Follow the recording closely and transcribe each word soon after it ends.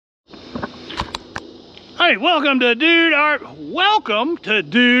Hey, welcome to Dude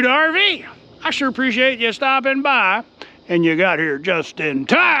RV. I sure appreciate you stopping by, and you got here just in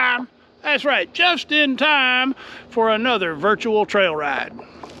time. That's right, just in time for another virtual trail ride.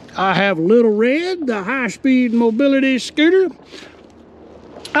 I have Lil Red, the high-speed mobility scooter.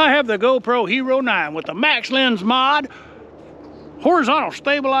 I have the GoPro Hero 9 with the max lens mod, horizontal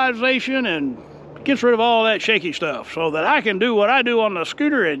stabilization, and gets rid of all that shaky stuff so that I can do what I do on the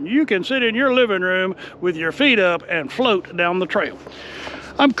scooter and you can sit in your living room with your feet up and float down the trail.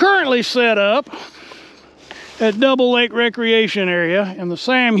 I'm currently set up at Double Lake Recreation Area in the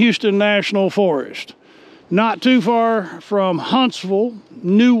Sam Houston National Forest, not too far from Huntsville,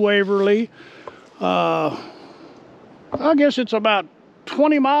 New Waverly. I guess it's about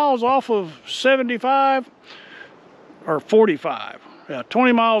 20 miles off of 75 or 45. Yeah,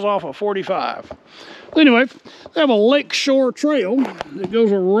 20 miles off of 45. Anyway, they have a lakeshore trail that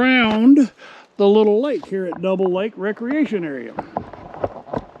goes around the little lake here at Double Lake Recreation Area.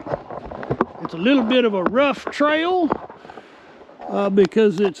 It's a little bit of a rough trail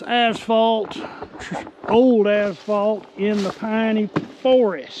because it's asphalt, old asphalt in the piney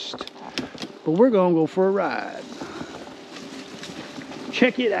forest. But we're gonna go for a ride.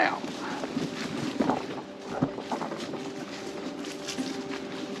 Check it out.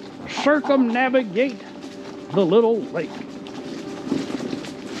 Circumnavigate the little lake.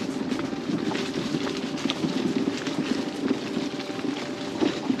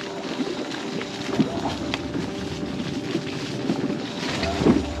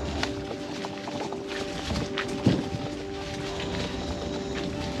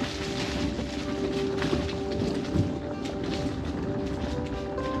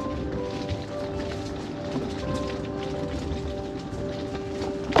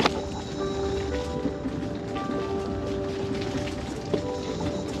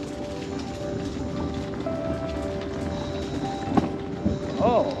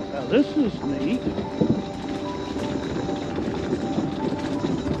 Oh, now this is neat.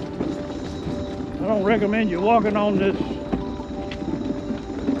 I don't recommend you walking on this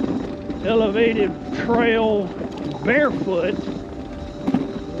elevated trail barefoot.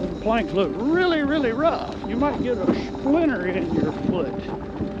 The planks look really, really rough. You might get a splinter in your foot.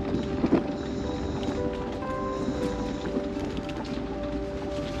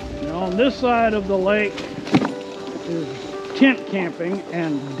 Now on this side of the lake is tent camping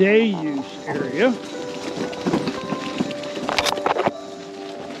and day use area.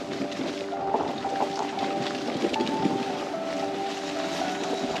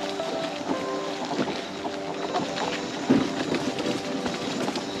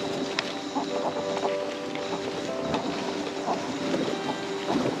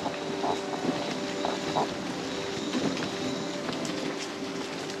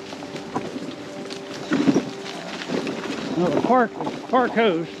 Now the park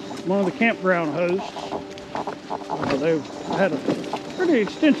host, one of the campground hosts, they've had a pretty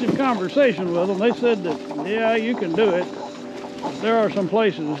extensive conversation with them. They said that, yeah, you can do it. But there are some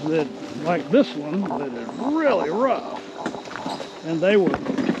places that, like this one, that is really rough. And they were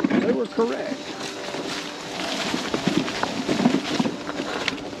correct.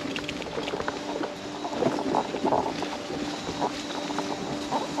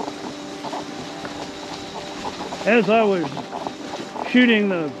 As I was shooting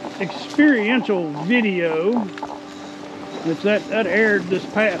the experiential video, that aired this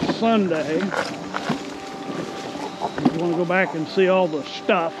past Sunday. If you want to go back and see all the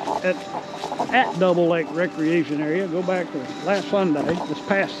stuff at Double Lake Recreation Area, go back to last Sunday, this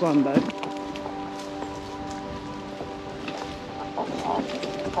past Sunday.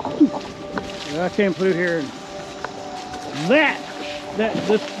 I came through here and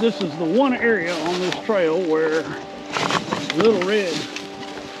this is the one area on this trail where Lil Red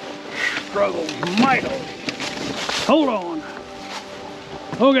struggles mightily. Hold on.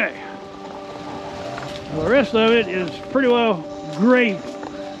 Okay. Well, the rest of it is pretty well gravy.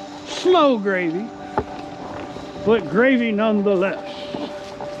 Slow gravy, but gravy nonetheless.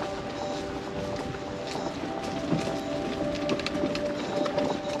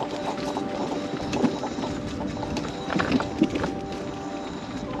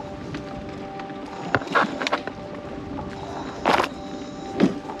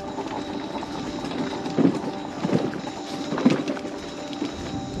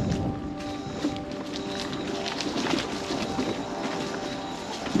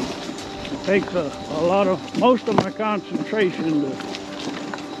 Takes most of my concentration to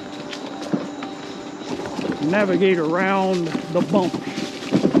navigate around the bumps.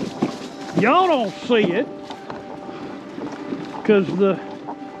 Y'all don't see it because the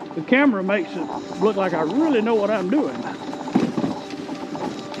The camera makes it look like I really know what I'm doing.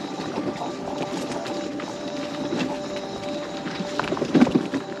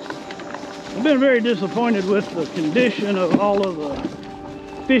 I've been very disappointed with the condition of all of the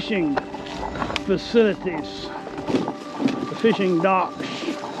fishing facilities. The fishing docks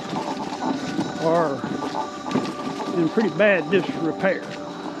are in pretty bad disrepair.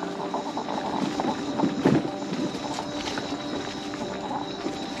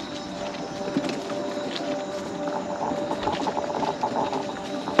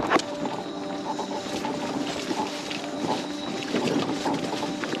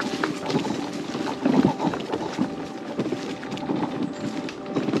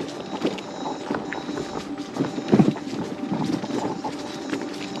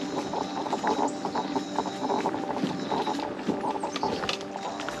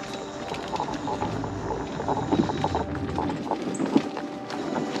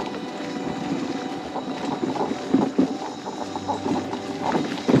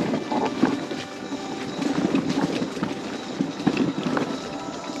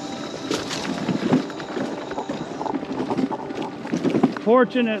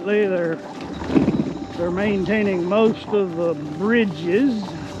 Fortunately, they're maintaining most of the bridges.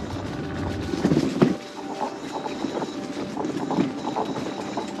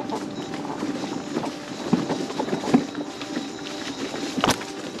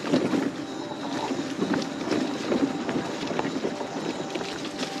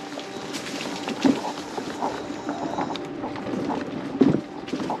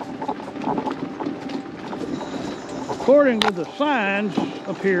 According to the signs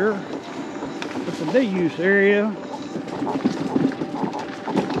up here at the day use area,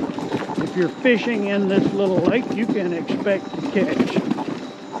 if you're fishing in this little lake, you can expect to catch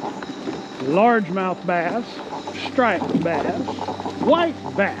largemouth bass, striped bass, white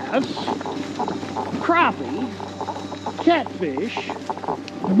bass, crappie, catfish,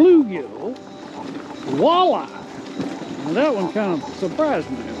 bluegill, walleye. Now that one kind of surprised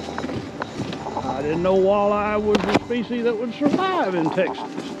me. I didn't know walleye was a species that would survive in Texas,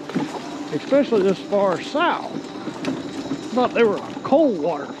 especially this far south. I thought they were a cold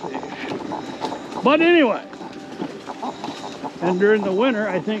water fish. But anyway, and during the winter,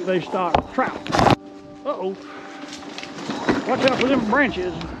 I think they stock trout. Uh-oh. Watch out for them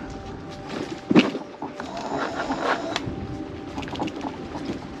branches.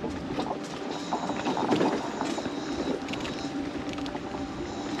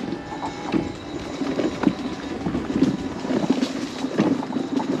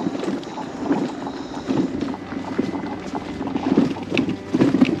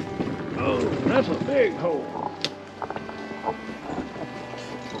 That's a big hole.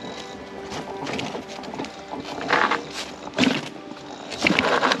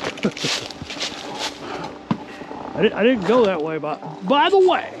 I didn't go that way, but by the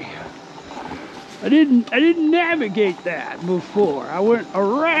way, I didn't navigate that before. I went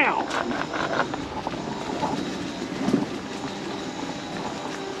around.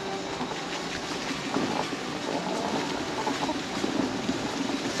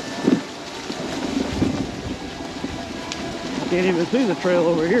 Can't even see the trail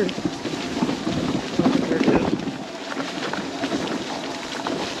over here. There it is.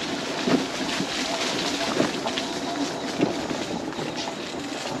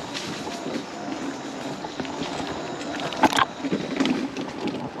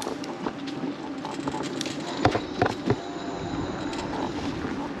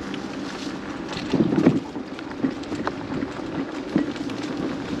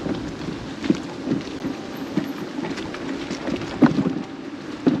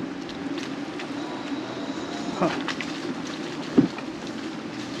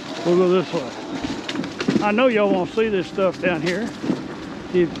 We'll go this way. I know y'all won't see this stuff down here,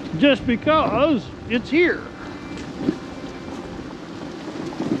 just because it's here.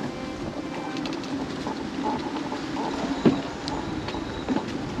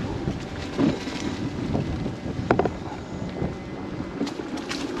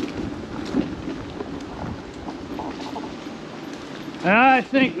 And I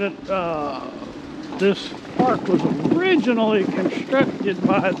think that this park was originally constructed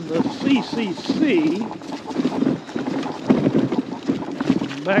by the CCC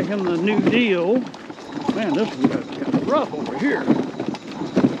back in the New Deal. Man, this is kind of rough over here.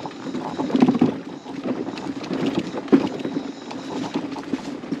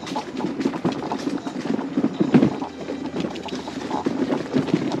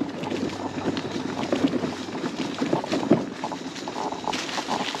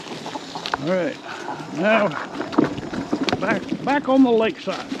 All right, now back on the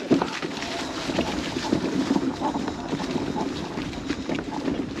lakeside.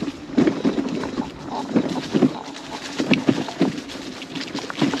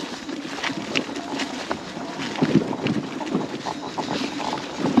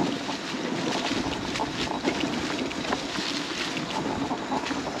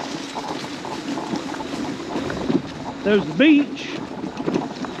 There's the beach.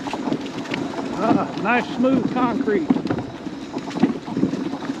 Nice smooth concrete.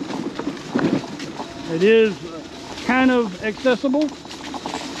 It is kind of accessible.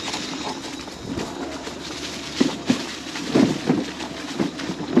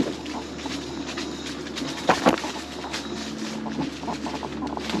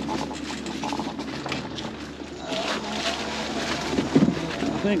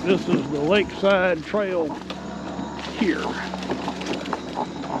 I think this is the Lakeside Trail here.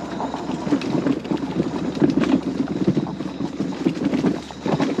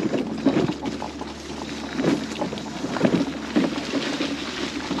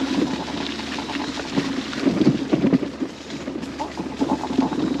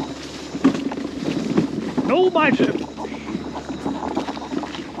 No bicycles.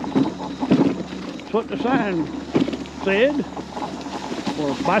 That's what the sign said.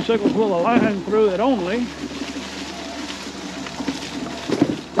 For bicycles with a line through it only.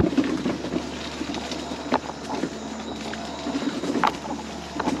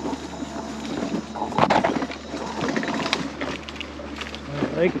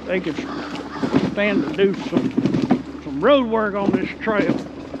 They could stand to do some road work on this trail.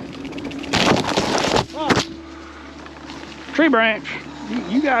 Tree branch.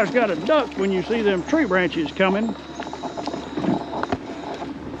 You guys got to duck when you see them tree branches coming.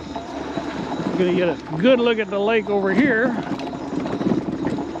 You're going to get a good look at the lake over here.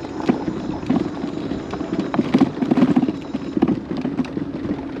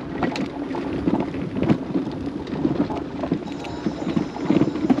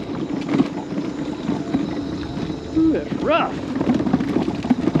 Ooh, it's rough.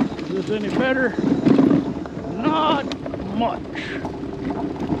 Is this any better? Not much.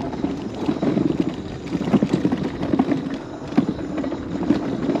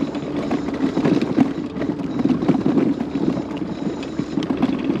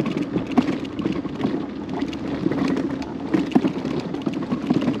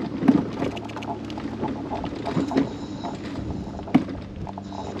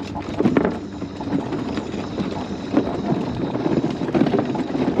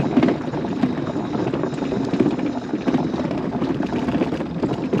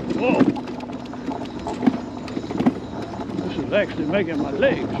 Actually making my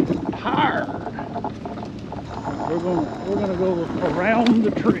legs tired. We're gonna go around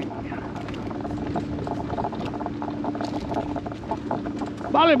the tree.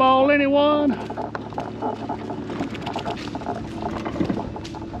 Volleyball, anyone?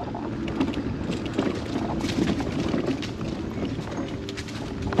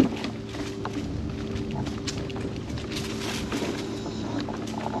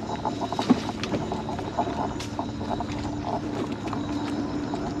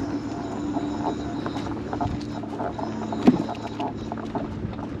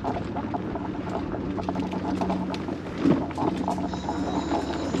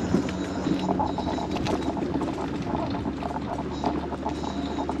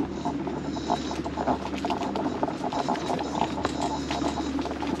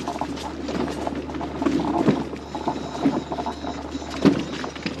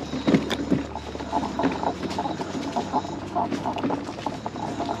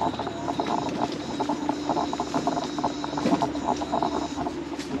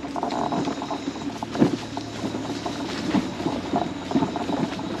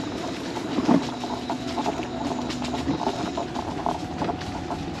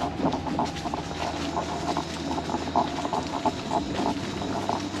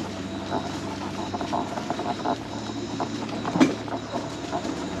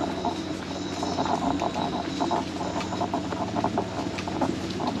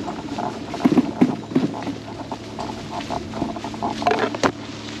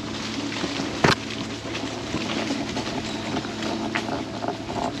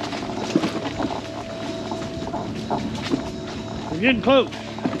 We're getting close.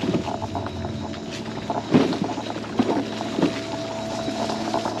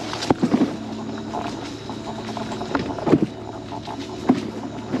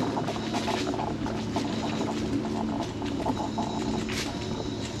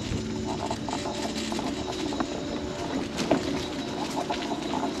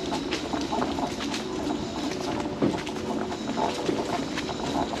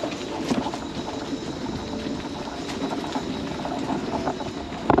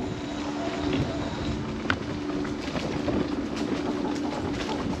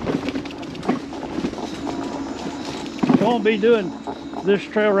 Won't be doing this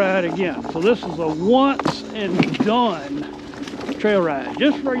trail ride again. So this is a once and done trail ride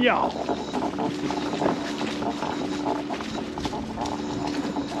just for y'all.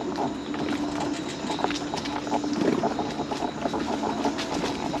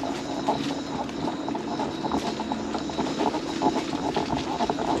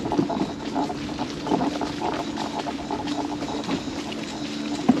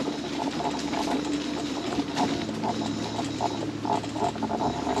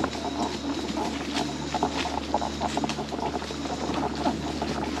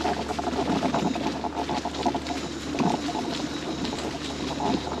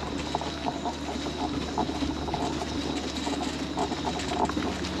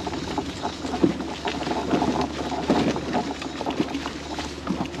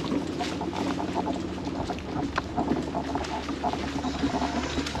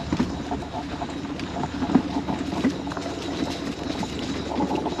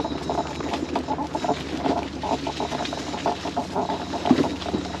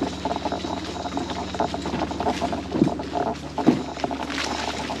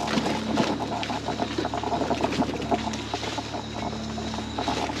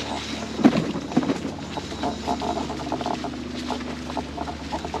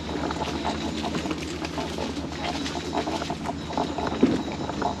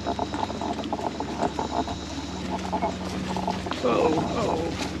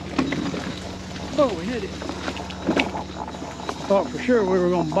 Oh, we hit it. Thought for sure we were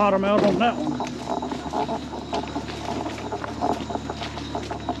going to bottom out on that one.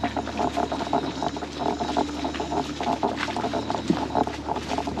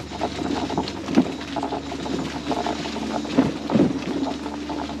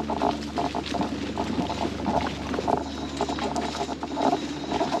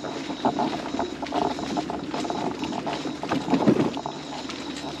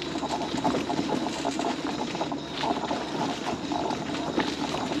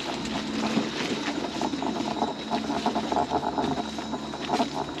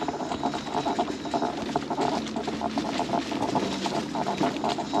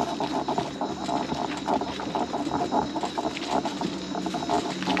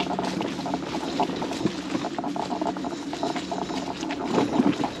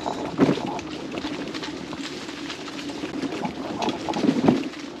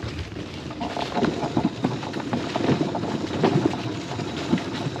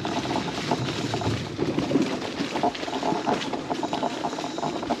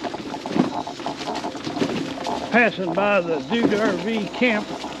 Passing by the Dude RV camp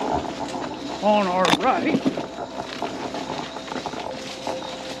on our right.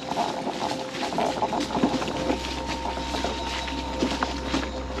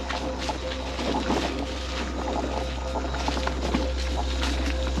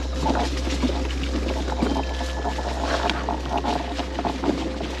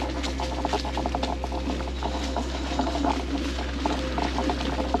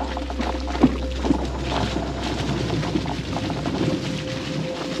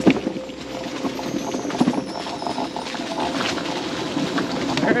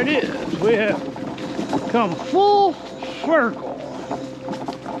 There it is. We have come full circle.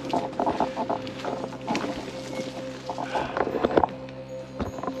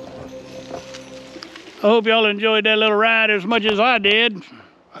 I hope y'all enjoyed that little ride as much as I did.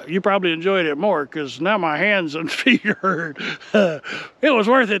 You probably enjoyed it more because now my hands and feet hurt. It was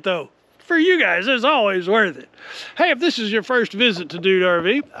worth it though. For you guys, it's always worth it. Hey, if this is your first visit to Dude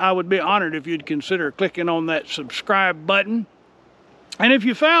RV, I would be honored if you'd consider clicking on that subscribe button. And if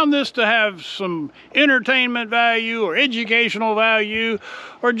you found this to have some entertainment value or educational value,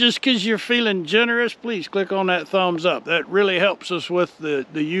 or just because you're feeling generous, please click on that thumbs up. That really helps us with the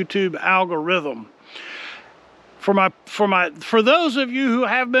YouTube algorithm. For those of you who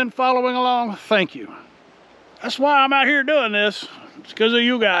have been following along, thank you. That's why I'm out here doing this. It's because of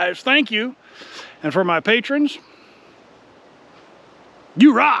you guys. Thank you. And for my patrons,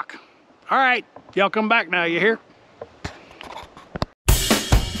 you rock. All right, y'all come back now, you hear?